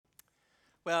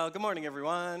Well, good morning,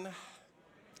 everyone. I'm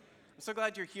so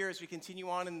glad you're here as we continue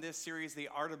on in this series, The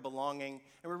Art of Belonging.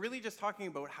 And we're really just talking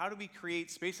about how do we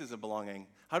create spaces of belonging?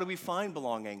 How do we find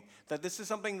belonging? That this is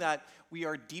something that we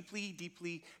are deeply,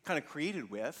 deeply kind of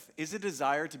created with, is a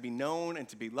desire to be known and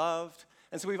to be loved.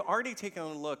 And so we've already taken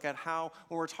a look at how,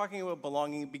 when we're talking about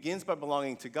belonging, it begins by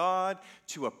belonging to God,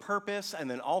 to a purpose, and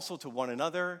then also to one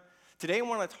another. Today I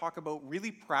want to talk about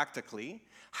really practically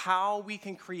how we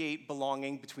can create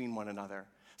belonging between one another.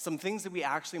 Some things that we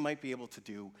actually might be able to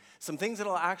do. Some things that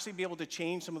will actually be able to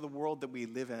change some of the world that we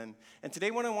live in. And today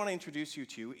what I want to introduce you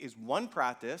to is one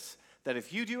practice that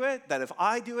if you do it, that if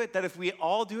I do it, that if we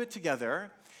all do it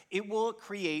together, it will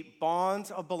create bonds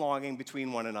of belonging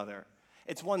between one another.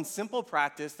 It's one simple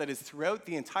practice that is throughout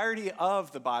the entirety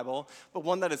of the Bible, but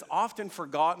one that is often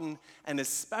forgotten and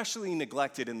especially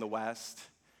neglected in the West.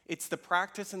 It's the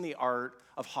practice and the art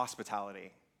of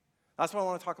hospitality. That's what I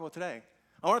want to talk about today.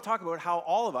 I want to talk about how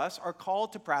all of us are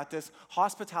called to practice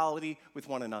hospitality with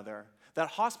one another. That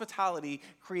hospitality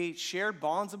creates shared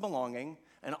bonds of belonging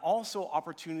and also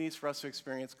opportunities for us to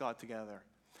experience God together.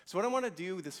 So what I want to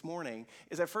do this morning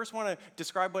is I first want to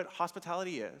describe what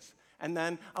hospitality is. And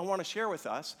then I want to share with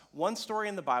us one story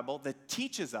in the Bible that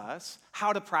teaches us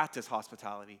how to practice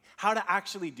hospitality, how to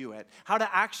actually do it, how to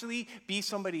actually be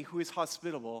somebody who is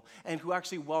hospitable and who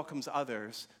actually welcomes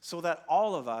others so that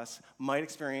all of us might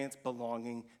experience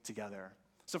belonging together.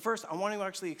 So first, I want to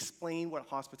actually explain what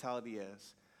hospitality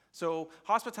is. So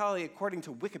hospitality, according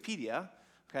to Wikipedia,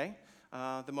 okay,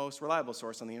 the most reliable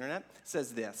source on the internet,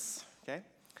 says this, okay?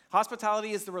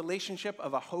 Hospitality is the relationship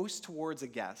of a host towards a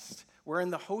guest,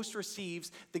 wherein the host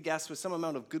receives the guest with some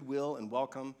amount of goodwill and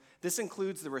welcome. This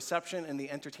includes the reception and the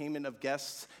entertainment of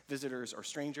guests, visitors, or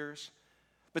strangers.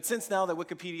 But since now that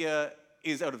Wikipedia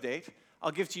is out of date,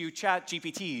 I'll give to you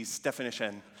ChatGPT's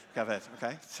definition of it,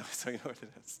 okay? So you know what it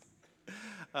is.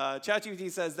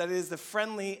 ChatGPT says that it is the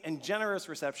friendly and generous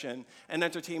reception and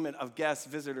entertainment of guests,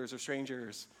 visitors, or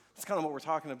strangers. That's kind of what we're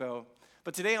talking about.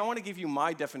 But today I want to give you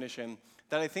my definition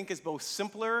that I think is both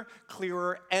simpler,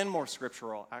 clearer, and more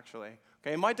scriptural, actually.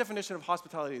 Okay, my definition of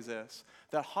hospitality is this,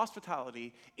 that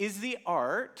hospitality is the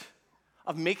art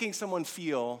of making someone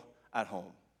feel at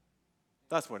home.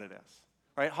 That's what it is,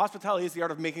 right? Hospitality is the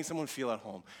art of making someone feel at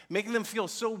home, making them feel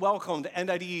so welcomed and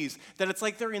at ease that it's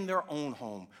like they're in their own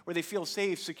home, where they feel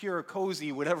safe, secure,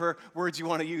 cozy, whatever words you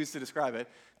want to use to describe it.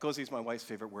 Cozy is my wife's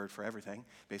favorite word for everything,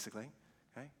 basically,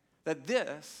 okay? That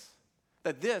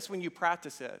this, when you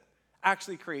practice it,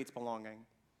 actually creates belonging.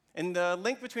 And the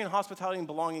link between hospitality and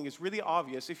belonging is really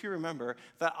obvious if you remember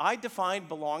that I defined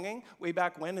belonging way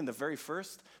back when in the very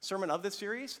first sermon of this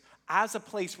series as a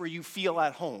place where you feel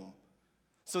at home.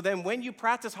 So then when you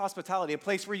practice hospitality, a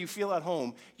place where you feel at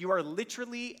home, you are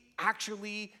literally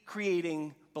actually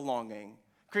creating belonging,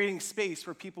 creating space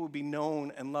where people will be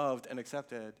known and loved and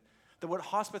accepted. That what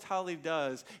hospitality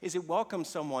does is it welcomes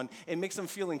someone, it makes them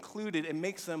feel included, it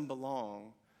makes them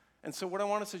belong. And so what I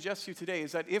want to suggest to you today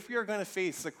is that if we are going to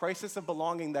face the crisis of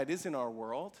belonging that is in our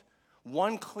world,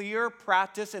 one clear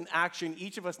practice and action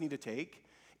each of us need to take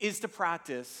is to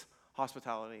practice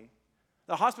hospitality.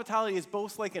 The hospitality is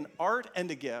both like an art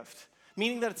and a gift,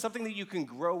 meaning that it's something that you can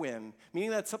grow in, meaning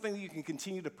that it's something that you can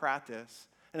continue to practice,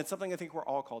 and it's something I think we're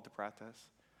all called to practice.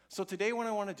 So today what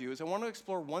I want to do is I want to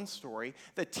explore one story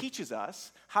that teaches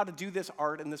us how to do this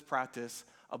art and this practice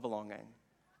of belonging.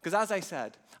 Because as I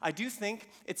said, I do think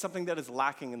it's something that is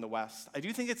lacking in the West. I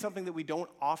do think it's something that we don't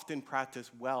often practice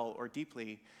well or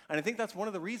deeply. And I think that's one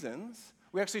of the reasons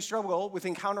we actually struggle with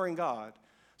encountering God.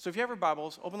 So if you have your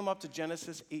Bibles, open them up to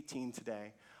Genesis 18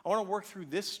 today. I want to work through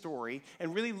this story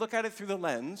and really look at it through the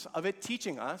lens of it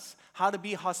teaching us how to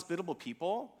be hospitable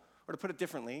people, or to put it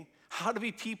differently, how to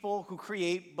be people who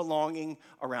create belonging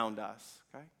around us.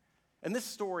 Okay? And this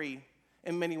story,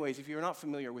 in many ways, if you're not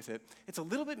familiar with it, it's a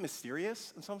little bit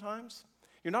mysterious and sometimes.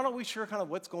 You're not always sure kind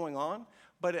of what's going on,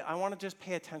 but I want to just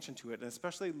pay attention to it and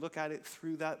especially look at it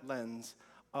through that lens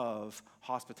of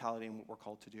hospitality and what we're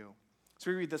called to do.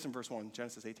 So we read this in verse 1,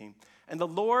 Genesis 18. And the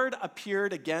Lord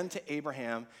appeared again to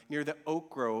Abraham near the oak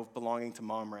grove belonging to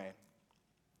Mamre.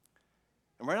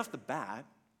 And right off the bat,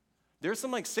 there's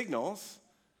some signals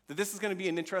that this is going to be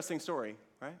an interesting story,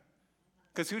 right?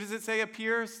 Because who does it say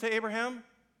appears to Abraham?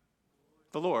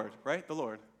 The Lord, right? The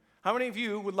Lord. How many of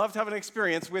you would love to have an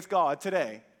experience with God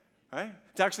today, right?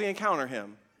 To actually encounter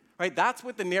him, right? That's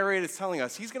what the narrator is telling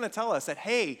us. He's going to tell us that,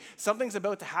 hey, something's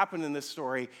about to happen in this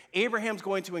story. Abraham's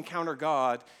going to encounter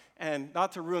God, and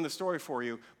not to ruin the story for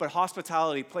you, but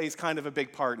hospitality plays kind of a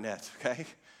big part in it, okay?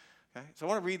 So I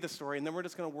want to read the story, and then we're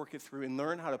just going to work it through and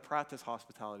learn how to practice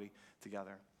hospitality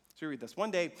together. So So we read this. One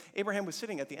day, Abraham was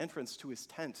sitting at the entrance to his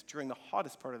tent during the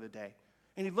hottest part of the day.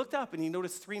 And he looked up and he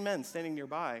noticed 3 men standing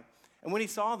nearby. And when he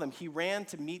saw them, he ran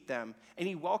to meet them, and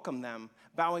he welcomed them,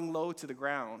 bowing low to the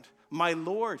ground. "My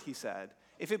Lord," he said,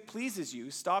 "if it pleases you,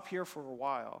 stop here for a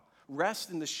while. Rest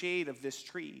in the shade of this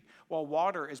tree while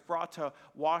water is brought to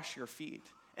wash your feet.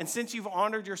 And since you've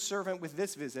honored your servant with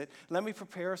this visit, let me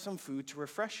prepare some food to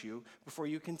refresh you before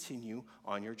you continue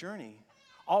on your journey."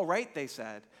 "All right," they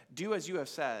said, "do as you have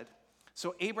said."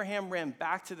 So Abraham ran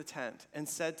back to the tent and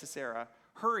said to Sarah,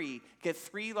 "Hurry, get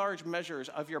 3 large measures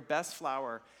of your best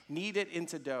flour, knead it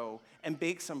into dough, and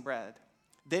bake some bread."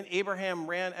 Then Abraham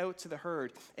ran out to the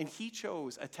herd, and he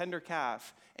chose a tender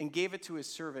calf and gave it to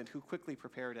his servant, who quickly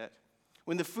prepared it.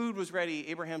 When the food was ready,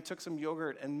 Abraham took some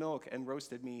yogurt and milk and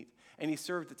roasted meat, and he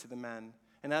served it to the men.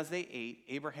 And as they ate,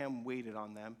 Abraham waited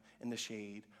on them in the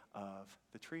shade of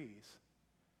the trees.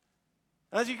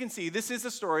 As you can see, this is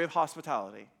a story of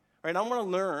hospitality. Right? I want to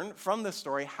learn from this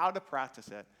story how to practice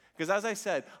it. Because as I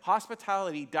said,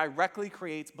 hospitality directly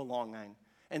creates belonging.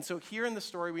 And so here in the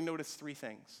story, we notice 3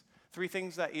 things. 3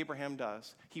 things that Abraham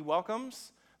does. He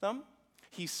welcomes them,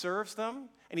 he serves them,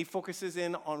 and he focuses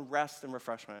in on rest and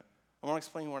refreshment. I want to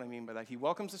explain what I mean by that. He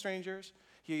welcomes the strangers,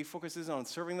 he focuses on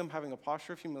serving them, having a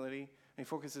posture of humility, and he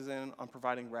focuses in on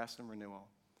providing rest and renewal.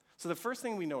 So the first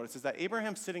thing we notice is that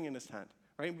Abraham's sitting in his tent,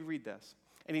 right? We read this.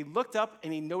 And he looked up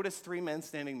and he noticed 3 men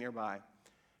standing nearby.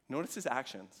 Notice his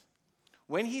actions.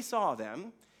 When he saw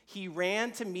them, he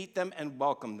ran to meet them and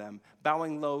welcomed them,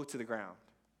 bowing low to the ground.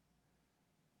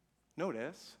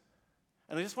 Notice,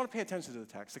 and I just want to pay attention to the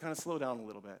text to kind of slow down a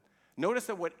little bit. Notice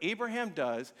that what Abraham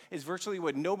does is virtually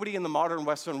what nobody in the modern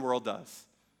Western world does.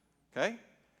 Okay?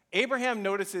 Abraham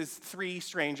notices 3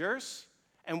 strangers,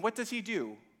 and what does he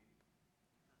do?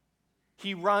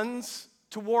 He runs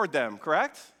toward them,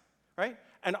 correct? Right?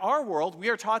 In our world, we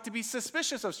are taught to be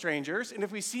suspicious of strangers, and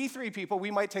if we see 3 people,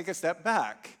 we might take a step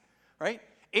back, right?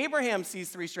 Abraham sees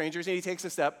 3 strangers, and he takes a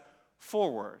step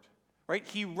forward, right?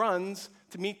 He runs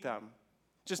to meet them.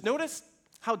 Just notice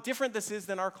how different this is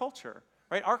than our culture,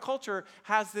 right? Our culture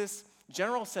has this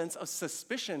general sense of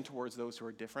suspicion towards those who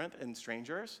are different and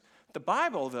strangers. The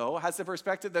Bible, though, has the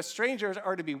perspective that strangers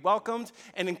are to be welcomed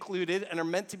and included and are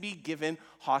meant to be given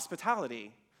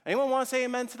hospitality. Anyone want to say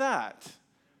amen to that?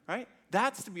 Right?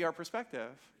 That's to be our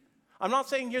perspective. I'm not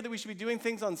saying here that we should be doing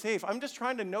things unsafe. I'm just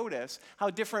trying to notice how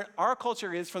different our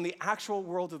culture is from the actual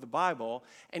world of the Bible.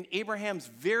 And Abraham's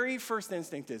very first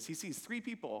instinct is he sees 3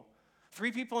 people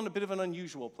in a bit of an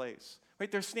unusual place. Right?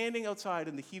 They're standing outside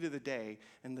in the heat of the day.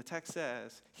 And the text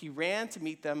says, he ran to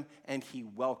meet them and he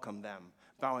welcomed them,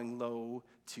 bowing low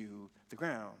to the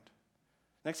ground.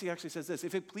 Next, he actually says this,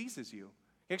 if it pleases you.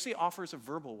 He actually offers a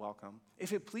verbal welcome.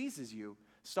 If it pleases you,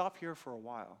 stop here for a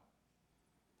while.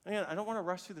 Again, I don't want to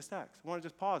rush through this text. I want to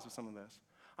just pause with some of this.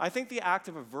 I think the act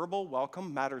of a verbal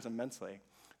welcome matters immensely.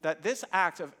 That this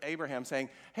act of Abraham saying,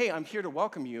 hey, I'm here to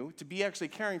welcome you, to be actually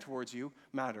caring towards you,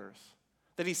 matters.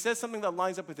 That he says something that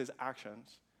lines up with his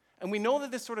actions. And we know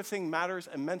that this sort of thing matters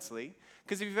immensely,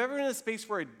 because if you've ever been in a space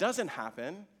where it doesn't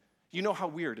happen, you know how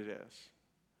weird it is.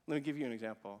 Let me give you an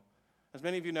example. As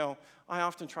many of you know, I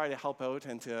often try to help out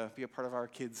and to be a part of our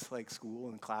kids' school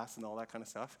and class and all that kind of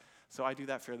stuff. So I do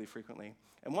that fairly frequently.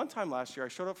 And one time last year, I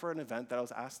showed up for an event that I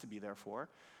was asked to be there for.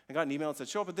 I got an email that said,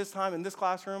 show up at this time in this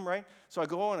classroom, right? So I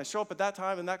go and I show up at that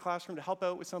time in that classroom to help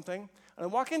out with something. And I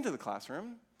walk into the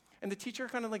classroom, and the teacher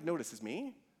kind of notices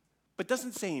me, but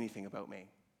doesn't say anything about me.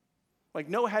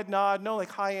 No head nod, no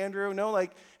hi, Andrew, no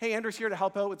hey, Andrew's here to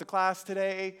help out with the class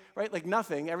today, right?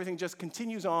 Nothing. Everything just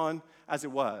continues on as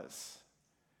it was.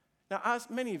 Now, as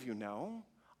many of you know,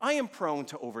 I am prone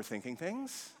to overthinking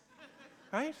things,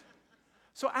 right?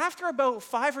 So after about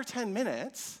 5 or 10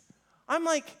 minutes, I'm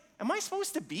am I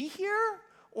supposed to be here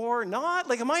or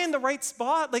not? Am I in the right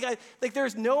spot?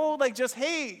 There's no just,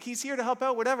 hey, he's here to help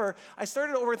out, whatever. I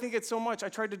started to overthink it so much, I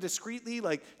tried to discreetly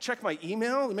check my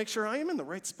email to make sure I am in the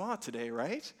right spot today,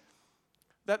 right?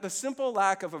 That the simple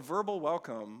lack of a verbal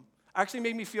welcome actually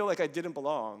made me feel like I didn't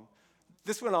belong.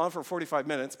 This went on for 45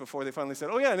 minutes before they finally said,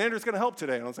 oh yeah, and Andrew's going to help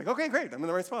today. And I was like, okay, great, I'm in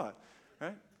the right spot,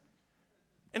 right?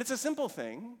 And it's a simple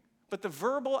thing, but the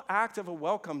verbal act of a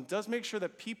welcome does make sure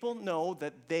that people know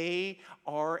that they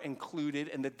are included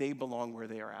and that they belong where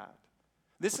they are at.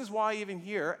 This is why even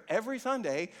here, every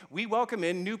Sunday, we welcome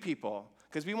in new people,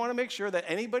 because we want to make sure that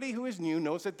anybody who is new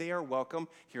knows that they are welcome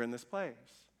here in this place.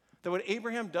 That what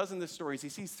Abraham does in this story is he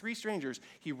sees 3 strangers,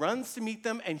 he runs to meet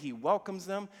them, and he welcomes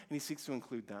them, and he seeks to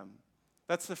include them.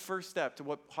 That's the first step to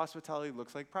what hospitality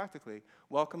looks like practically.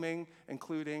 Welcoming,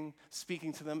 including,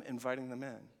 speaking to them, inviting them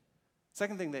in.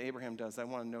 Second thing that Abraham does that I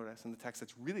want to notice in the text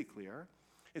that's really clear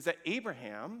is that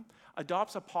Abraham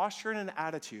adopts a posture and an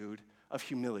attitude of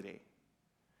humility.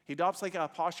 He adopts like a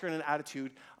posture and an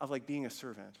attitude of like being a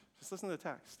servant. Just listen to the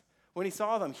text. When he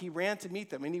saw them, he ran to meet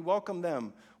them and he welcomed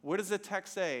them. What does the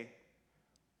text say?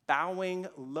 Bowing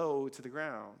low to the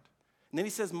ground. And then he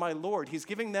says, my Lord. He's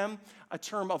giving them a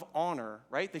term of honor,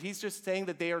 right? That he's just saying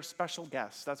that they are special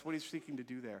guests. That's what he's seeking to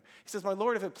do there. He says, my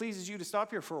Lord, if it pleases you to stop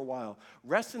here for a while,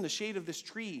 rest in the shade of this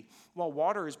tree while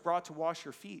water is brought to wash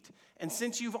your feet. And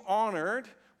since you've honored,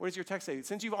 what does your text say?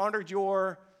 Since you've honored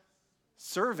your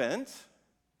servant,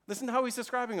 listen to how he's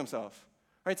describing himself.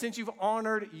 Right? Since you've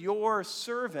honored your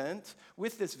servant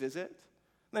with this visit,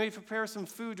 let me prepare some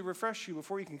food to refresh you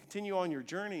before you can continue on your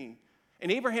journey.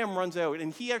 And Abraham runs out,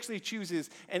 and he actually chooses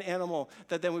an animal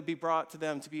that then would be brought to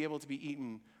them to be able to be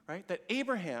eaten, right? That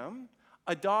Abraham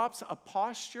adopts a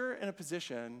posture and a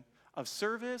position of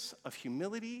service, of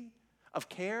humility, of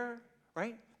care,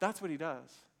 right? That's what he does.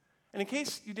 And in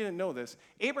case you didn't know this,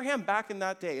 Abraham back in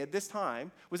that day, at this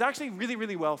time, was actually really,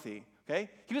 really wealthy, okay?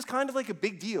 He was kind of like a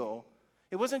big deal.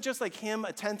 It wasn't just like him,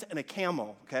 a tent, and a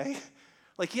camel, okay?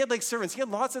 Like he had like servants. He had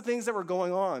lots of things that were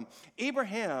going on.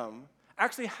 Abraham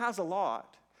actually has a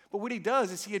lot. But what he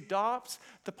does is he adopts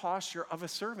the posture of a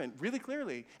servant really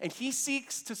clearly. And he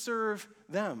seeks to serve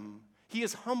them. He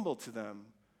is humble to them.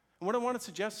 And what I want to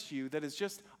suggest to you that is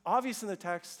just obvious in the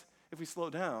text, if we slow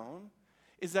down,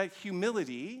 is that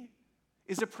humility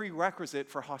is a prerequisite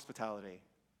for hospitality.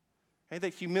 Okay?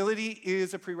 That humility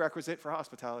is a prerequisite for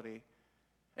hospitality.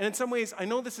 And in some ways, I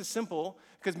know this is simple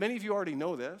because many of you already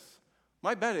know this.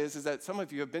 My bet is that some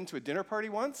of you have been to a dinner party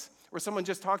once where someone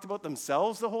just talked about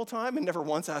themselves the whole time and never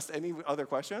once asked any other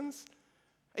questions.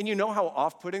 And you know how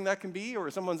off-putting that can be,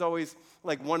 or someone's always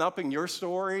like one-upping your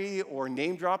story or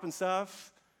name-dropping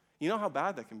stuff. You know how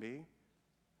bad that can be.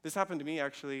 This happened to me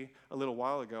actually a little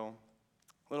while ago.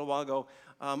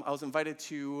 I was invited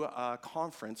to a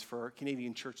conference for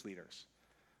Canadian church leaders.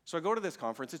 So I go to this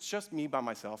conference. It's just me by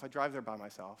myself. I drive there by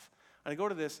myself. And I go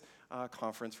to this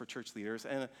conference for church leaders,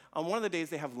 and on one of the days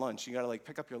they have lunch. You got to like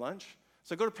pick up your lunch.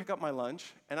 So I go to pick up my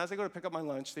lunch, and as I go to pick up my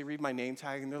lunch, they read my name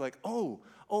tag, and they're like, oh,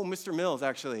 Mr. Mills,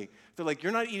 actually. They're like,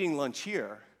 you're not eating lunch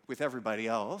here with everybody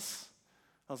else.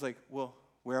 I was like, well,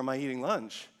 where am I eating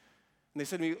lunch? And they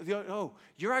said to me, oh,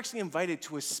 you're actually invited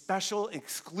to a special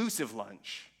exclusive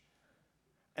lunch.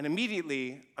 And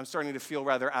immediately, I'm starting to feel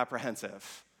rather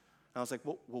apprehensive. And I was like,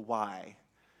 well, why?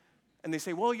 And they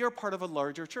say, well, you're part of a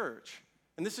larger church.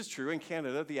 And this is true in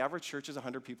Canada. The average church is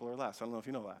 100 people or less. I don't know if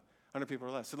you know that. 100 people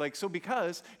or less. So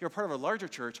because you're part of a larger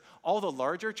church, all the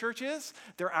larger churches,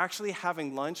 they're actually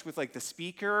having lunch with like the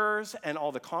speakers and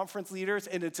all the conference leaders,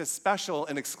 and it's a special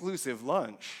and exclusive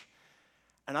lunch.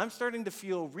 And I'm starting to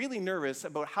feel really nervous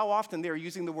about how often they're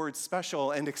using the word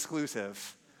special and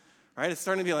exclusive. Right? It's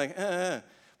starting to be like,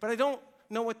 But I don't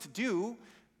know what to do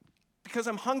because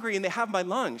I'm hungry and they have my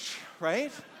lunch,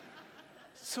 right?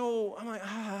 So I'm like,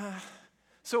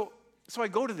 So I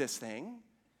go to this thing,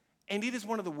 and it is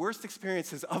one of the worst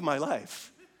experiences of my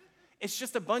life. It's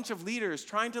just a bunch of leaders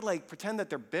trying to like pretend that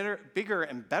they're bigger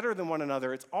and better than one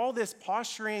another. It's all this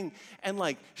posturing and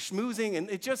like schmoozing, and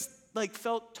it just like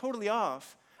felt totally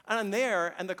off. And I'm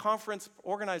there, and the conference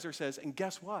organizer says, and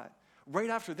guess what? Right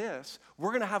after this,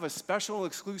 we're going to have a special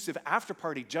exclusive after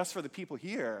party just for the people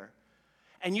here.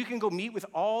 And you can go meet with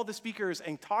all the speakers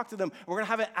and talk to them. We're going to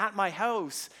have it at my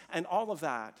house and all of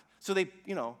that. So they,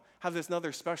 have this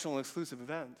another special and exclusive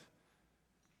event.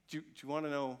 Do you want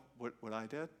to know what I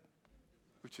did?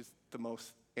 Which is the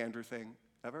most Andrew thing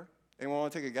ever? Anyone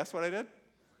want to take a guess what I did?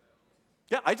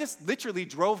 Yeah, I just literally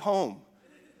drove home.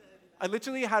 I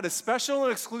literally had a special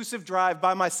and exclusive drive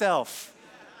by myself.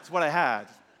 That's what I had.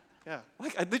 Yeah,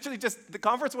 like I literally the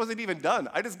conference wasn't even done.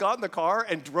 I just got in the car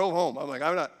and drove home. I'm like,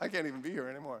 I can't even be here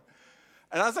anymore.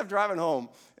 And as I'm driving home,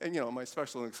 and my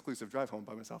special and exclusive drive home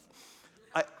by myself,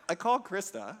 I call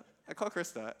Krista,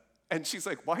 and she's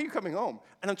like, why are you coming home?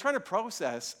 And I'm trying to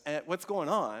process what's going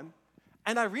on,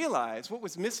 and I realized what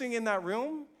was missing in that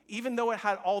room, even though it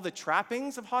had all the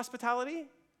trappings of hospitality,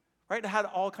 right? It had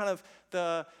all kind of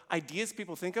the ideas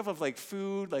people think of like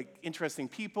food, like interesting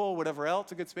people, whatever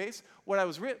else, a good space. What I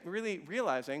was really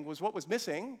realizing was what was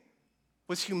missing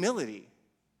was humility.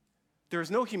 There is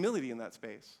no humility in that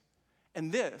space.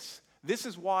 And this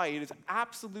is why it is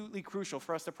absolutely crucial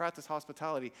for us to practice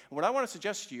hospitality. And what I want to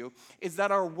suggest to you is that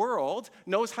our world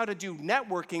knows how to do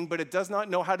networking, but it does not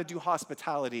know how to do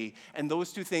hospitality. And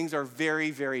those two things are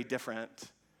very, very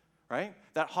different. Right?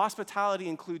 That hospitality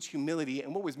includes humility,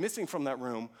 and what was missing from that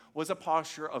room was a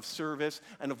posture of service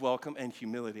and of welcome and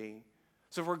humility.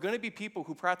 So if we're going to be people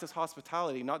who practice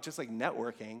hospitality, not just like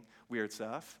networking, weird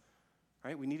stuff,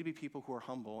 right? We need to be people who are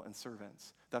humble and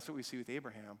servants. That's what we see with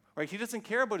Abraham, right? He doesn't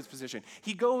care about his position.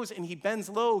 He goes and he bends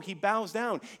low, he bows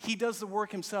down. He does the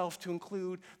work himself to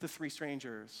include the three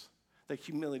strangers. That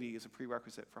humility is a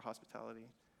prerequisite for hospitality.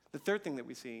 The third thing that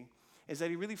we see is that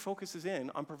he really focuses in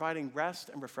on providing rest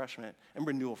and refreshment and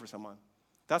renewal for someone.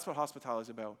 That's what hospitality is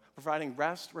about, providing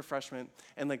rest, refreshment,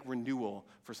 and renewal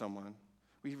for someone.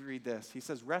 We read this. He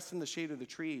says, rest in the shade of the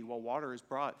tree while water is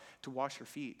brought to wash your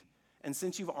feet. And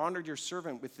since you've honored your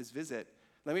servant with this visit,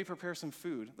 let me prepare some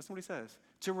food. Listen to what he says.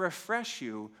 To refresh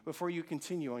you before you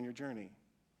continue on your journey.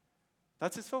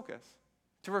 That's his focus.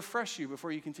 To refresh you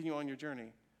before you continue on your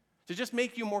journey. To just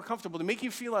make you more comfortable, to make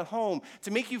you feel at home,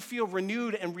 to make you feel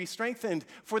renewed and re-strengthened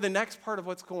for the next part of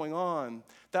what's going on.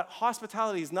 That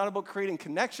hospitality is not about creating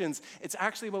connections. It's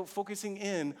actually about focusing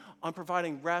in on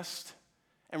providing rest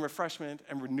and refreshment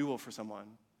and renewal for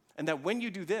someone. And that when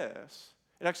you do this,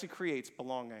 it actually creates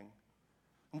belonging.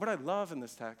 And what I love in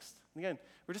this text, and again,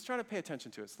 we're just trying to pay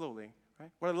attention to it slowly, right?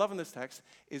 What I love in this text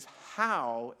is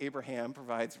how Abraham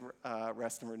provides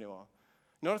rest and renewal.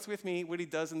 Notice with me what he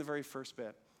does in the very first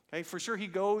bit. Okay? For sure, he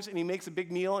goes and he makes a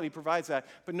big meal and he provides that.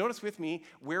 But notice with me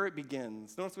where it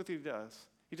begins. Notice what he does.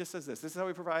 He just says this. This is how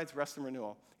he provides rest and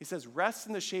renewal. He says, rest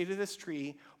in the shade of this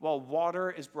tree while water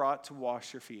is brought to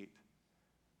wash your feet.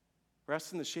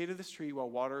 Rest in the shade of this tree while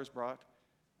water is brought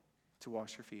to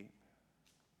wash your feet.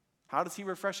 How does he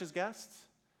refresh his guests?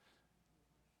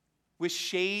 With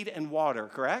shade and water,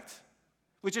 correct?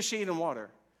 With just shade and water.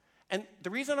 And the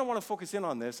reason I want to focus in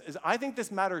on this is I think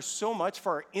this matters so much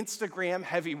for our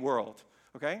Instagram-heavy world,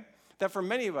 okay? That for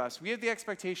many of us, we have the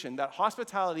expectation that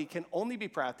hospitality can only be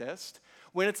practiced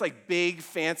when it's big,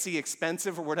 fancy,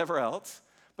 expensive, or whatever else.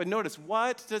 But notice,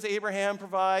 what does Abraham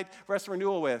provide rest and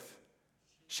renewal with?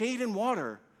 Shade and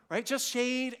water, right? Just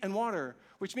shade and water,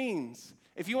 which means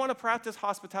if you want to practice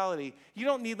hospitality, you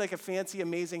don't need a fancy,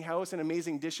 amazing house and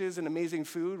amazing dishes and amazing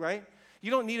food, right? You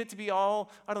don't need it to be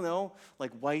all,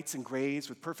 whites and grays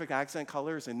with perfect accent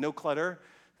colors and no clutter,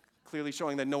 clearly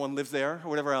showing that no one lives there or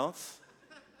whatever else,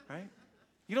 right?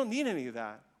 You don't need any of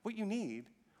that. What you need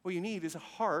is a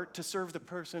heart to serve the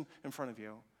person in front of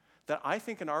you. That I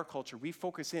think in our culture, we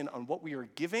focus in on what we are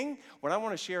giving. What I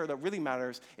want to share that really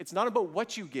matters, it's not about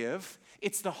what you give,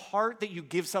 it's the heart that you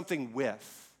give something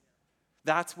with.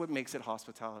 That's what makes it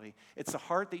hospitality. It's the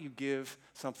heart that you give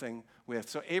something with.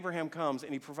 So Abraham comes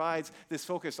and he provides this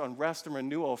focus on rest and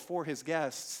renewal for his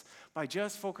guests by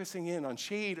just focusing in on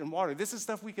shade and water. This is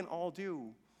stuff we can all do.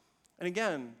 And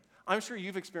again, I'm sure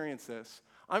you've experienced this.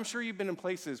 I'm sure you've been in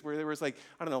places where there was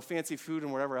fancy food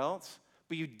and whatever else,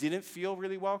 but you didn't feel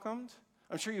really welcomed.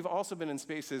 I'm sure you've also been in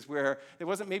spaces where there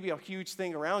wasn't maybe a huge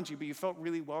thing around you, but you felt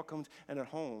really welcomed and at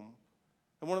home.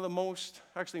 And one of the most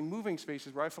moving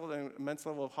spaces where I felt an immense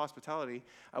level of hospitality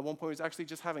at one point was actually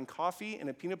just having coffee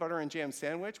and a peanut butter and jam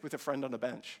sandwich with a friend on a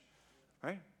bench,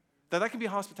 right? That can be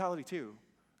hospitality too,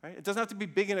 right? It doesn't have to be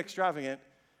big and extravagant.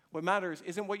 What matters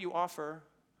isn't what you offer,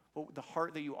 but the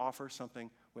heart that you offer something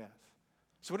with.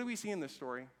 So what do we see in this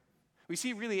story? We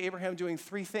see really Abraham doing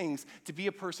three things to be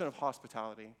a person of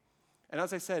hospitality. And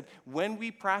as I said, when we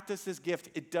practice this gift,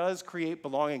 it does create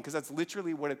belonging because that's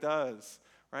literally what it does,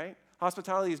 right?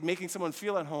 Hospitality is making someone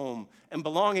feel at home, and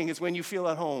belonging is when you feel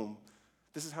at home.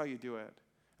 This is how you do it.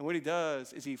 And what he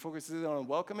does is he focuses on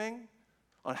welcoming,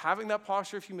 on having that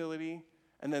posture of humility,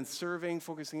 and then serving,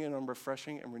 focusing in on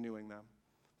refreshing and renewing them.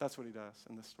 That's what he does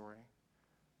in this story.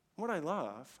 What I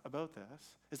love about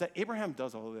this is that Abraham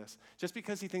does all of this just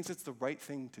because he thinks it's the right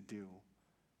thing to do.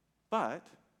 But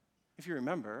if you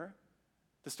remember,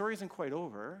 the story isn't quite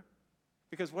over.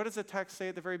 Because what does the text say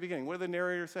at the very beginning? What did the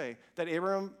narrator say? That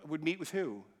Abraham would meet with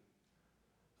who?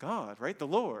 God, right? The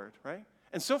Lord, right?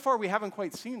 And so far, we haven't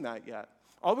quite seen that yet.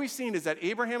 All we've seen is that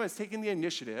Abraham has taken the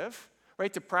initiative,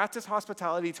 right, to practice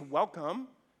hospitality, to welcome,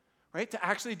 right, to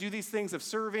actually do these things of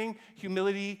serving,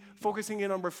 humility, focusing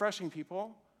in on refreshing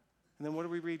people. And then what do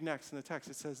we read next in the text?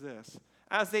 It says this.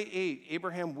 As they ate,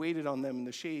 Abraham waited on them in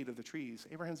the shade of the trees.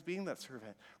 Abraham's being that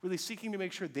servant, really seeking to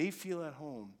make sure they feel at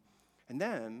home. And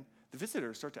then the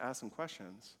visitors start to ask some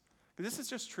questions. But this is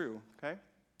just true, okay?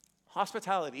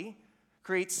 Hospitality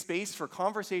creates space for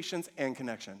conversations and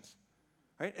connections,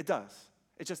 right? It does.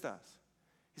 It just does.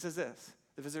 He says this.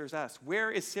 The visitors asked,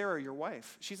 "Where is Sarah, your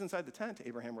wife?" "She's inside the tent,"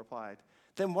 Abraham replied.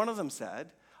 Then one of them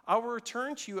said, "I will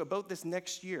return to you about this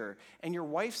next year, and your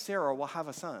wife Sarah will have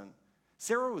a son."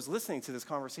 Sarah was listening to this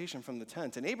conversation from the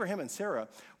tent, and Abraham and Sarah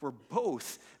were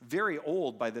both very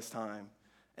old by this time.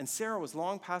 And Sarah was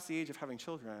long past the age of having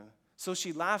children. So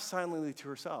she laughed silently to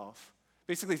herself,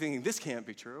 basically thinking, this can't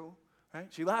be true,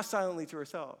 right? She laughed silently to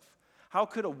herself. How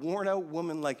could a worn-out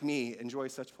woman like me enjoy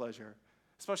such pleasure?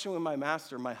 especially when my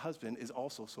master, my husband, is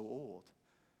also so old.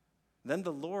 Then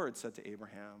the Lord said to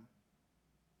Abraham,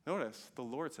 notice, the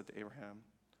Lord said to Abraham,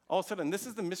 all of a sudden, this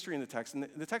is the mystery in the text, and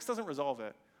the text doesn't resolve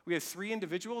it. We have three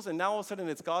individuals, and now all of a sudden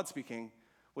it's God speaking.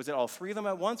 Was it all three of them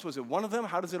at once? Was it one of them?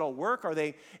 How does it all work? Are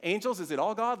they angels? Is it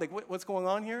all God? Like, what's going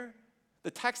on here?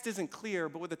 The text isn't clear,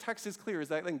 but what the text is clear is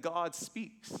that then God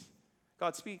speaks.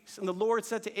 God speaks. And the Lord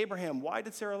said to Abraham, why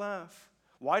did Sarah laugh?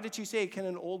 Why did she say, can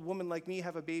an old woman like me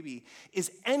have a baby?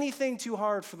 Is anything too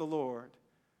hard for the Lord?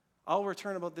 I'll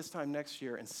return about this time next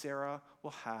year, and Sarah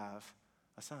will have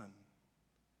a son.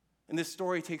 And this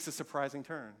story takes a surprising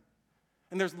turn.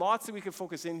 And there's lots that we could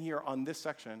focus in here on this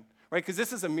section, right? Because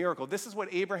this is a miracle. This is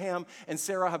what Abraham and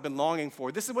Sarah have been longing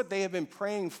for. This is what they have been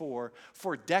praying for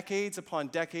decades upon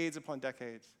decades upon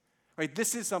decades, right?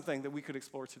 This is something that we could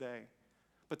explore today.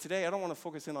 But today, I don't want to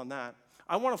focus in on that.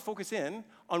 I want to focus in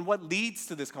on what leads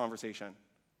to this conversation.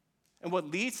 And what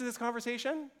leads to this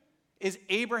conversation is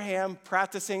Abraham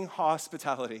practicing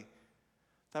hospitality.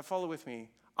 Now, follow with me.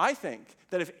 I think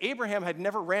that if Abraham had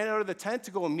never ran out of the tent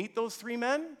to go and meet those three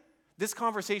men, this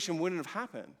conversation wouldn't have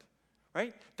happened,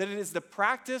 right? That it is the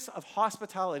practice of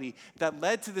hospitality that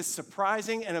led to this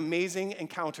surprising and amazing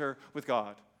encounter with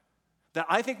God. That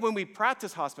I think when we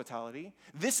practice hospitality,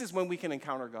 this is when we can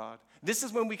encounter God. This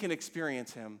is when we can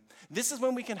experience Him. This is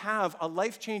when we can have a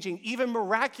life-changing, even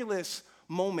miraculous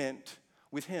moment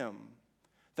with Him.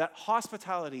 That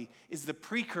hospitality is the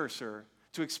precursor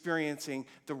to experiencing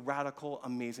the radical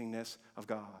amazingness of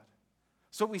God.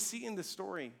 So what we see in this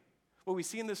story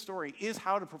is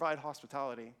how to provide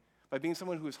hospitality by being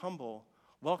someone who is humble,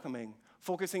 welcoming,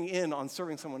 focusing in on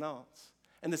serving someone else.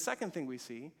 And the second thing we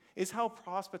see is how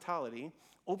hospitality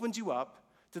opens you up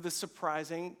to the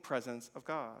surprising presence of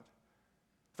God.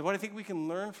 So what I think we can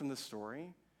learn from this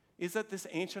story is that this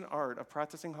ancient art of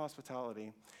practicing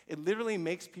hospitality, it literally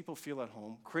makes people feel at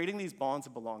home, creating these bonds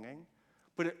of belonging,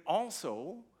 but it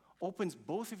also opens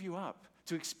both of you up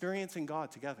to experiencing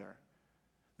God together.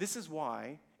 This is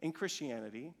why in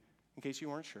Christianity, in case you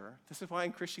weren't sure, this is why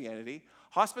in Christianity,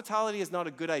 hospitality is not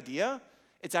a good idea,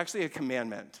 it's actually a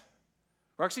commandment.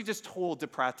 We're actually just told to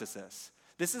practice this.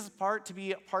 This is to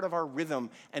be part of our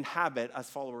rhythm and habit as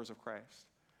followers of Christ.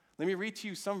 Let me read to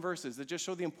you some verses that just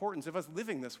show the importance of us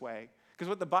living this way. Because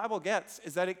what the Bible gets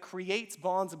is that it creates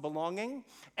bonds of belonging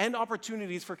and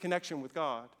opportunities for connection with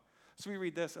God. So we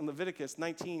read this in Leviticus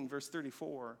 19, verse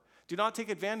 34. Do not take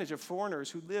advantage of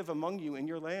foreigners who live among you in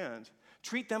your land.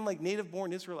 Treat them like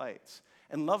native-born Israelites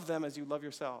and love them as you love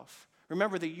yourself.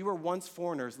 Remember that you were once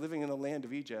foreigners living in the land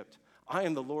of Egypt. I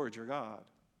am the Lord your God.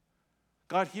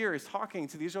 God here is talking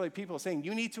to the Israelite people saying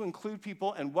you need to include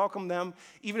people and welcome them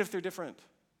even if they're different.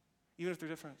 Even if they're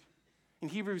different. In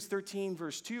Hebrews 13,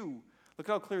 verse 2, look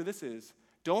how clear this is.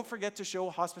 Don't forget to show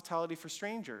hospitality for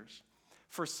strangers.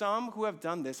 For some who have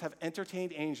done this have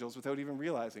entertained angels without even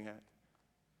realizing it.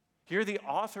 Here the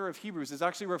author of Hebrews is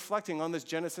actually reflecting on this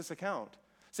Genesis account,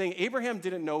 saying Abraham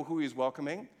didn't know who he was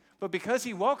welcoming, but because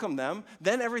he welcomed them,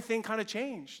 then everything kind of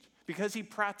changed because he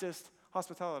practiced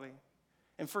hospitality.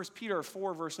 In 1 Peter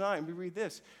 4, verse 9, we read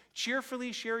this,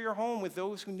 cheerfully share your home with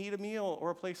those who need a meal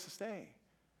or a place to stay.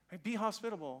 Right? Be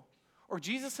hospitable. Or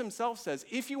Jesus himself says,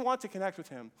 if you want to connect with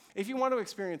him, if you want to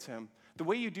experience him, the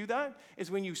way you do that is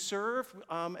when you serve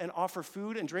and offer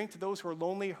food and drink to those who are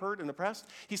lonely, hurt, and oppressed.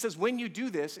 He says, when you do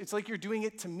this, it's like you're doing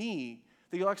it to me,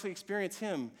 that you'll actually experience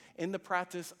him in the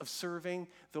practice of serving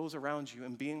those around you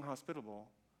and being hospitable.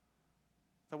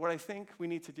 Now, what I think we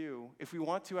need to do, if we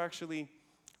want to actually,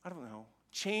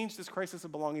 change this crisis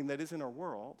of belonging that is in our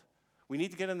world, we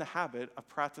need to get in the habit of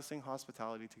practicing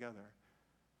hospitality together.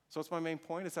 So that's my main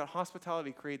point, is that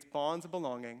hospitality creates bonds of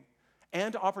belonging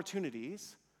and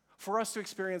opportunities for us to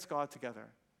experience God together.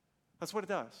 That's what it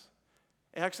does.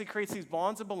 It actually creates these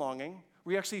bonds of belonging.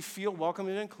 We actually feel welcome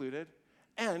and included,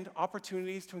 and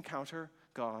opportunities to encounter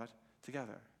God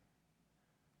together.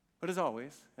 But as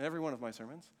always, in every one of my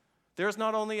sermons, there's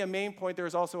not only a main point, there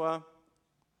is also a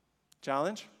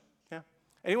challenge. Yeah.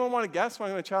 Anyone want to guess what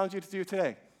I'm going to challenge you to do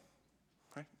today?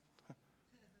 Right?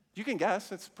 You can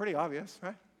guess. It's pretty obvious,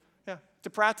 right? Yeah. To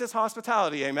practice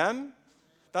hospitality, amen?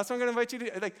 That's what I'm going to invite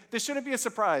you to. This shouldn't be a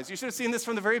surprise. You should have seen this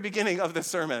from the very beginning of this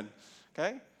sermon,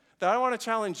 okay? That I want to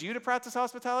challenge you to practice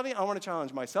hospitality. I want to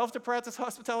challenge myself to practice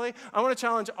hospitality. I want to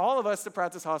challenge all of us to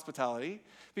practice hospitality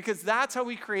because that's how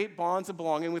we create bonds of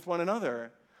belonging with one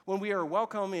another. When we are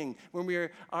welcoming, when we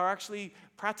are actually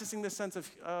practicing this sense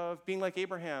of being like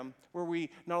Abraham, where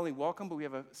we not only welcome, but we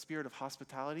have a spirit of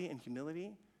hospitality and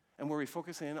humility, and where we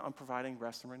focus in on providing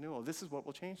rest and renewal. This is what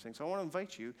will change things. So I want to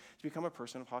invite you to become a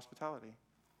person of hospitality.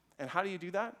 And how do you do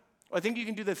that? Well, I think you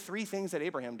can do the three things that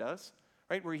Abraham does.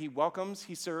 right? Where he welcomes,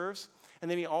 he serves,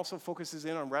 and then he also focuses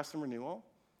in on rest and renewal.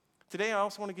 Today, I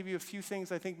also want to give you a few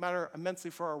things I think matter immensely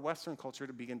for our Western culture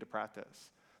to begin to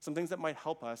practice. Some things that might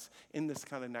help us in this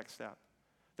kind of next step.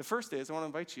 The first is, I want to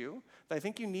invite you, that I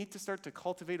think you need to start to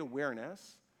cultivate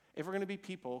awareness if we're going to be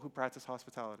people who practice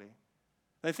hospitality.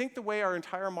 And I think the way our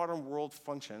entire modern world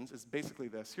functions is basically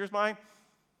this. Here's my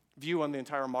view on the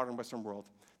entire modern Western world.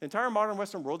 The entire modern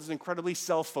Western world is incredibly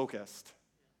self-focused.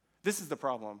 This is the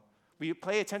problem. We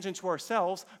pay attention to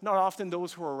ourselves, not often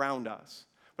those who are around us.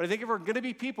 But I think if we're going to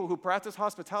be people who practice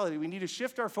hospitality, we need to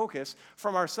shift our focus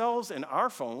from ourselves and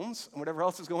our phones and whatever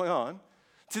else is going on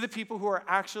to the people who are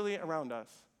actually around us.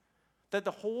 That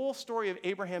the whole story of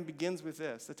Abraham begins with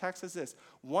this. The text says this: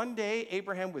 one day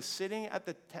Abraham was sitting at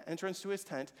the entrance to his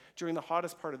tent during the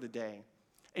hottest part of the day.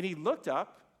 And he looked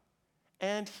up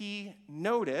and he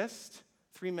noticed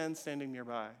 3 men standing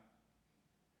nearby.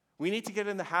 We need to get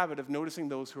in the habit of noticing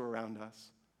those who are around us.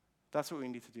 That's what we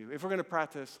need to do if we're going to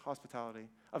practice hospitality,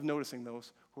 of noticing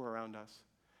those who are around us.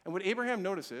 And what Abraham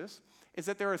notices is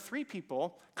that there are 3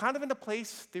 people kind of in a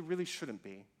place they really shouldn't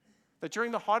be. That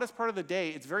during the hottest part of the day,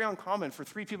 it's very uncommon for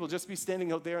 3 people just to be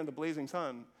standing out there in the blazing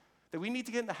sun. That we need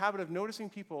to get in the habit of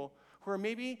noticing people who are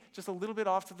maybe just a little bit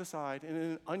off to the side and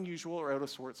in unusual or out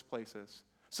of sorts places,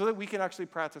 so that we can actually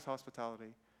practice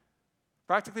hospitality.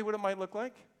 Practically what it might look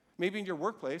like, maybe in your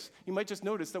workplace, you might just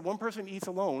notice that one person eats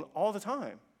alone all the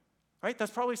time, right?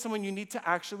 That's probably someone you need to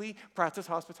actually practice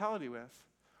hospitality with.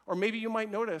 Or maybe you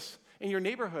might notice in your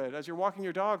neighborhood as you're walking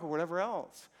your dog or whatever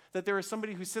else, that there is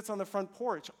somebody who sits on the front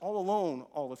porch all alone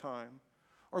all the time.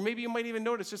 Or maybe you might even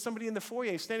notice just somebody in the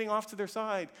foyer standing off to their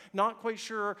side, not quite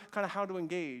sure kind of how to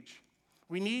engage.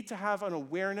 We need to have an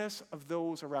awareness of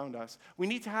those around us. We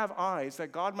need to have eyes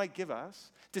that God might give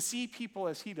us to see people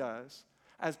as he does,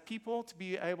 as people to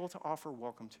be able to offer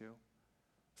welcome to.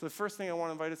 So the first thing I want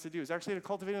to invite us to do is actually to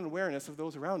cultivate an awareness of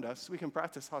those around us so we can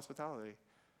practice hospitality.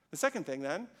 The second thing,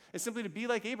 then, is simply to be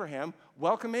like Abraham,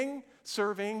 welcoming,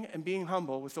 serving, and being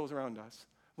humble with those around us.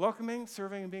 Welcoming,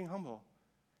 serving, and being humble.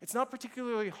 It's not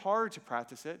particularly hard to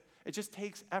practice it. It just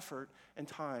takes effort and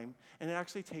time, and it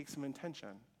actually takes some intention,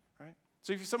 right?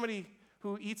 So if you're somebody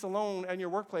who eats alone at your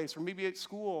workplace or maybe at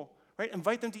school, right,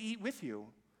 invite them to eat with you.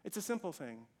 It's a simple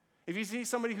thing. If you see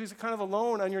somebody who's kind of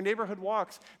alone on your neighborhood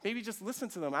walks, maybe just listen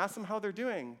to them, ask them how they're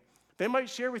doing. They might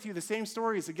share with you the same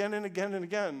stories again and again and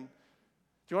again.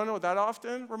 Do you want to know what that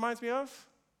often reminds me of?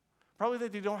 Probably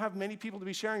that they don't have many people to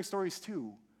be sharing stories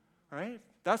to, right?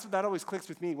 That always clicks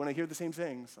with me when I hear the same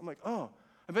things. I'm like, oh,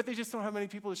 I bet they just don't have many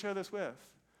people to share this with,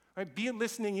 right? Be a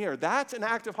listening ear. That's an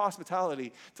act of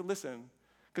hospitality, to listen.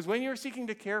 Because when you're seeking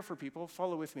to care for people,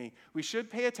 follow with me, we should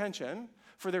pay attention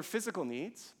for their physical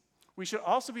needs. We should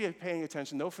also be paying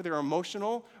attention, though, for their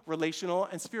emotional, relational,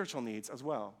 and spiritual needs as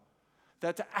well.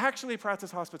 That to actually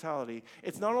practice hospitality,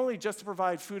 it's not only just to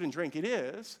provide food and drink, it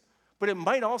is, but it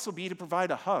might also be to provide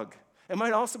a hug. It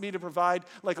might also be to provide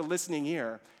like a listening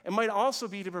ear. It might also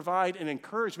be to provide an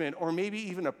encouragement or maybe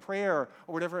even a prayer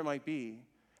or whatever it might be.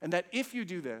 And that if you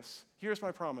do this, here's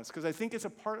my promise, because I think it's a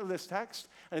part of this text,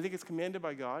 and I think it's commanded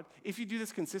by God. If you do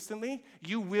this consistently,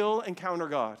 you will encounter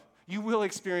God. You will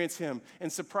experience him in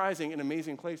surprising and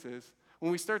amazing places.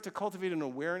 When we start to cultivate an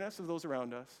awareness of those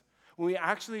around us, when we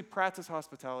actually practice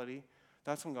hospitality,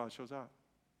 that's when God shows up.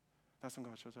 That's when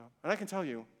God shows up. And I can tell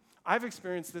you, I've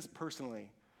experienced this personally,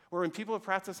 where when people have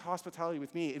practiced hospitality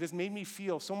with me, it has made me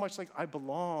feel so much like I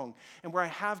belong, and where I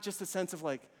have just a sense of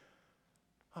like,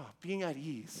 being at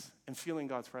ease and feeling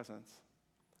God's presence.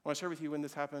 I want to share with you when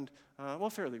this happened,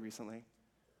 fairly recently.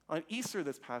 On Easter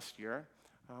this past year,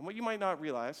 what you might not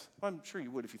realize, well, I'm sure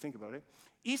you would if you think about it,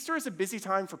 Easter is a busy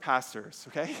time for pastors,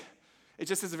 okay? It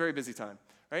just is a very busy time,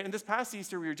 right? And this past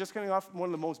Easter, we were just coming off one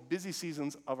of the most busy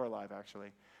seasons of our life,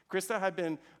 actually. Krista had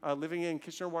been living in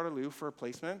Kitchener-Waterloo for a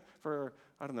placement for,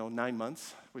 9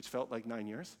 months, which felt like 9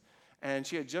 years. And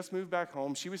she had just moved back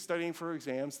home. She was studying for her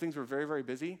exams. Things were very, very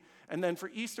busy. And then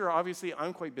for Easter, obviously,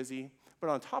 I'm quite busy. But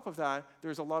on top of that,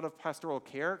 there's a lot of pastoral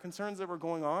care concerns that were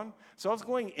going on. So I was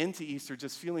going into Easter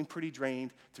just feeling pretty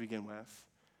drained to begin with.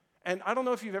 And I don't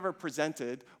know if you've ever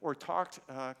presented or talked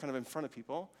kind of in front of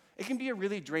people. It can be a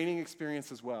really draining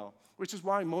experience as well, which is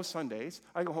why most Sundays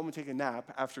I go home and take a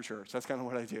nap after church. That's kind of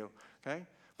what I do, okay?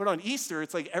 But on Easter,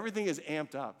 it's like everything is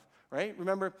amped up, right?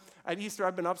 Remember, at Easter,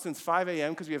 I've been up since 5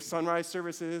 a.m. because we have sunrise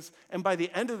services. And by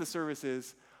the end of the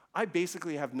services, I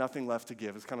basically have nothing left to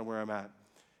give is kind of where I'm at.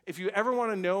 If you ever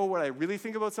want to know what I really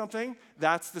think about something,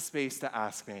 that's the space to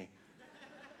ask me.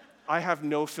 I have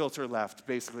no filter left,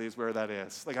 basically, is where that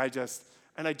is. I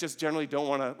just generally don't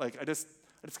want to, I just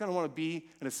kind of want to be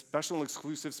in a special and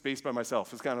exclusive space by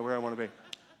myself is kind of where I want to be.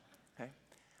 Okay?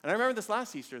 And I remember this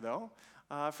last Easter, though.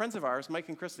 Friends of ours, Mike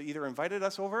and Krista, either invited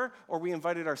us over or we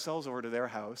invited ourselves over to their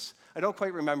house. I don't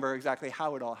quite remember exactly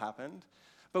how it all happened,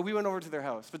 but we went over to their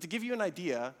house. But to give you an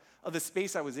idea of the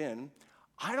space I was in,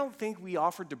 I don't think we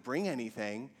offered to bring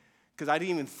anything because I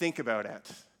didn't even think about it.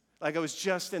 Like I was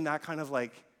just in that kind of I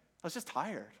was just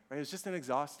tired, right? It was just an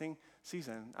exhausting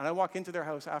season. And I walk into their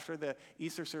house after the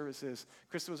Easter services.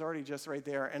 Krista was already just right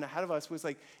there. And ahead of us was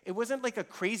it wasn't like a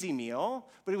crazy meal,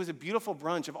 but it was a beautiful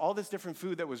brunch of all this different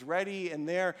food that was ready. And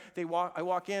there I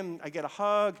walk in, I get a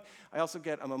hug. I also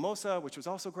get a mimosa, which was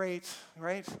also great,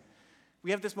 right? We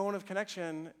have this moment of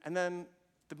connection. And then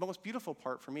the most beautiful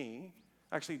part for me,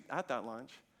 actually at that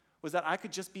lunch, was that I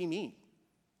could just be me,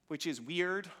 which is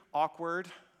weird, awkward,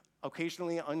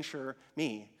 occasionally unsure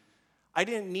me. I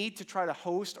didn't need to try to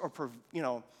host or,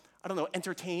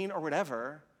 entertain or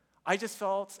whatever. I just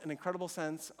felt an incredible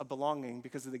sense of belonging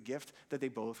because of the gift that they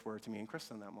both were to me and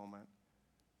Krista in that moment.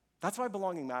 That's why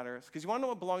belonging matters. Because you want to know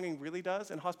what belonging really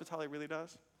does and hospitality really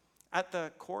does? At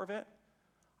the core of it,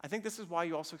 I think this is why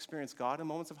you also experience God in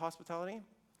moments of hospitality.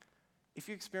 If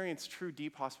you experience true,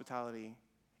 deep hospitality,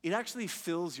 it actually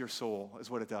fills your soul, is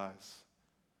what it does.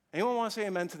 Anyone want to say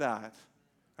amen to that?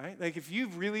 Right? Like if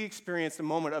you've really experienced a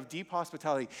moment of deep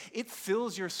hospitality, it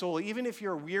fills your soul. Even if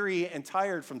you're weary and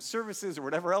tired from services or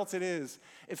whatever else it is,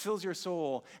 it fills your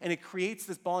soul and it creates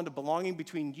this bond of belonging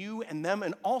between you and them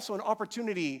and also an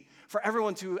opportunity for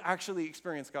everyone to actually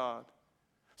experience God.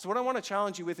 So what I want to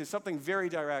challenge you with is something very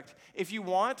direct. If you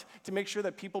want to make sure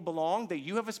that people belong, that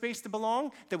you have a space to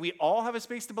belong, that we all have a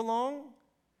space to belong,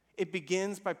 it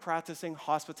begins by practicing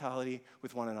hospitality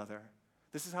with one another.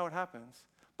 This is how it happens.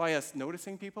 By us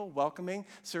noticing people, welcoming,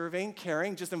 serving,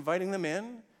 caring, just inviting them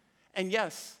in. And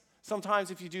yes, sometimes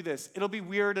if you do this, it'll be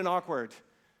weird and awkward,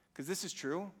 because this is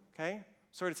true, okay?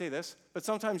 Sorry to say this, but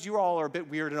sometimes you all are a bit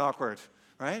weird and awkward,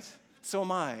 right? So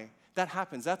am I. That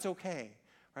happens. That's okay,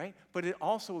 right? But it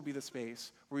also will be the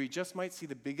space where you just might see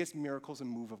the biggest miracles and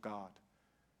move of God.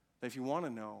 That if you want to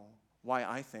know why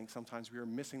I think sometimes we are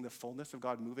missing the fullness of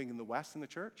God moving in the West in the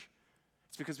church,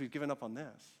 it's because we've given up on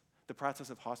this. The practice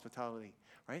of hospitality,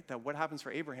 right? That what happens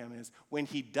for Abraham is when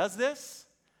he does this,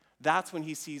 that's when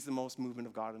he sees the most movement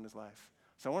of God in his life.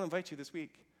 So I want to invite you this week.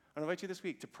 I want to invite you this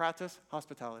week to practice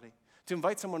hospitality, to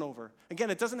invite someone over. Again,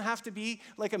 it doesn't have to be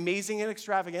amazing and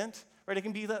extravagant, right? It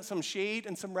can be some shade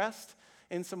and some rest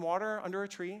and some water under a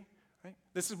tree, right?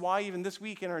 This is why even this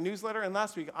week in our newsletter and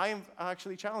last week, I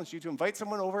actually challenged you to invite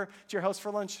someone over to your house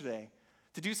for lunch today.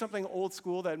 To do something old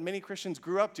school that many Christians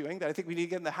grew up doing that I think we need to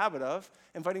get in the habit of,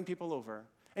 inviting people over.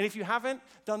 And if you haven't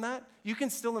done that, you can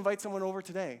still invite someone over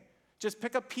today. Just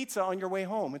pick up pizza on your way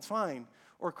home. It's fine.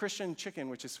 Or Christian chicken,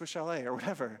 which is Swiss chalet or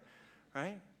whatever,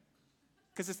 right?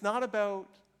 Because it's not about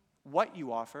what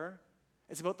you offer.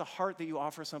 It's about the heart that you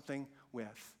offer something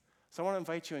with. So I want to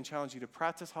invite you and challenge you to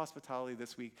practice hospitality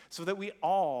this week so that we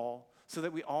all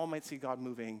might see God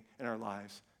moving in our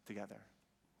lives together.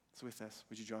 So with this,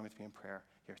 would you join with me in prayer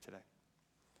here today?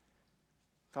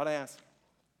 God, I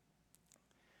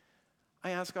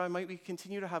ask, God, might we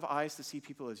continue to have eyes to see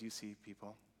people as you see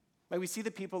people. Might we see the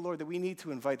people, Lord, that we need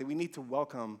to invite, that we need to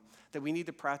welcome, that we need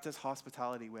to practice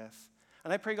hospitality with.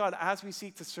 And I pray, God, as we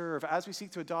seek to serve, as we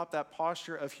seek to adopt that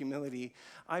posture of humility,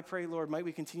 I pray, Lord, might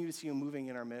we continue to see you moving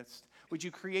in our midst. Would you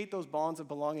create those bonds of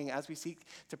belonging as we seek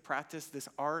to practice this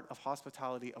art of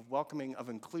hospitality, of welcoming, of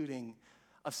including,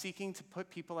 of seeking to put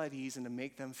people at ease and to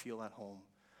make them feel at home.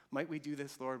 Might we do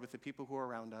this, Lord, with the people who are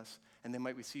around us, and then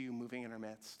might we see you moving in our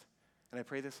midst. And I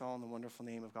pray this all in the wonderful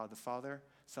name of God the Father,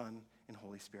 Son, and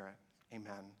Holy Spirit.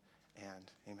 Amen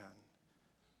and amen.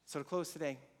 So to close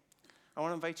today, I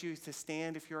want to invite you to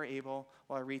stand if you are able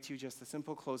while I read to you just a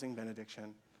simple closing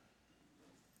benediction.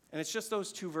 And it's just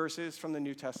those two verses from the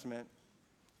New Testament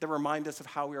that remind us of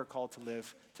how we are called to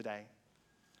live today.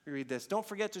 We read this: "Don't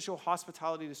forget to show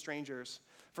hospitality to strangers,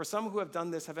 for some who have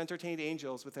done this have entertained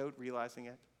angels without realizing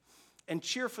it. And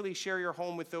cheerfully share your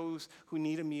home with those who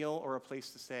need a meal or a place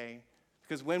to stay,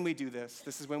 because when we do this,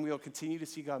 this is when we will continue to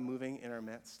see God moving in our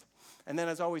midst." And then,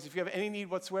 as always, if you have any need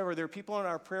whatsoever, there are people in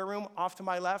our prayer room off to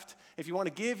my left. If you want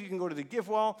to give, you can go to the give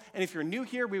wall. And if you're new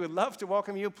here, we would love to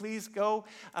welcome you. Please go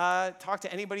talk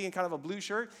to anybody in kind of a blue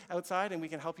shirt outside, and we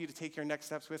can help you to take your next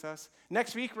steps with us.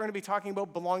 Next week, we're going to be talking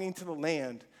about belonging to the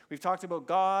land. We've talked about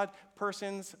God,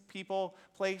 persons, people,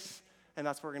 place, and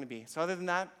that's where we're going to be. So other than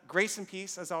that, grace and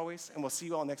peace, as always, and we'll see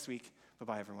you all next week.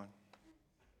 Bye-bye, everyone.